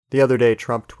The other day,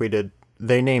 Trump tweeted,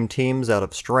 "They name teams out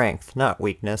of strength, not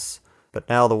weakness." But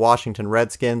now the Washington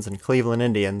Redskins and Cleveland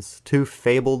Indians, two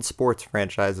fabled sports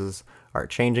franchises, are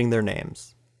changing their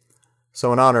names.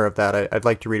 So in honor of that, I'd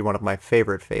like to read one of my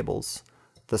favorite fables,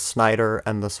 The Snyder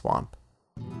and the Swamp.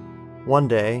 One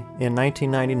day, in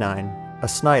 1999, a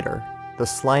Snyder, the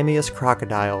slimiest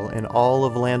crocodile in all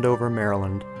of Landover,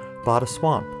 Maryland, bought a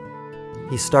swamp.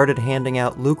 He started handing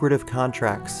out lucrative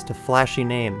contracts to flashy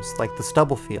names like the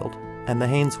Stubblefield and the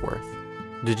Hainsworth.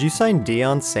 "Did you sign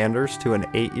Deion Sanders to an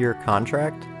 8-year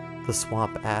contract?" the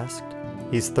swamp asked.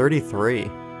 "He's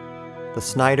 33. The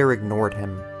Snyder ignored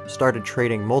him, started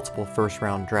trading multiple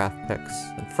first-round draft picks,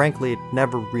 and frankly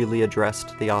never really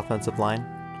addressed the offensive line.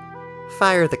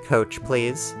 "Fire the coach,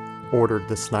 please," ordered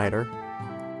the Snyder.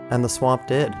 And the swamp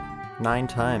did, 9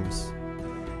 times.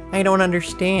 "I don't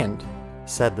understand,"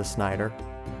 said the Snyder.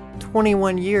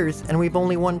 21 years and we've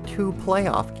only won 2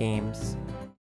 playoff games.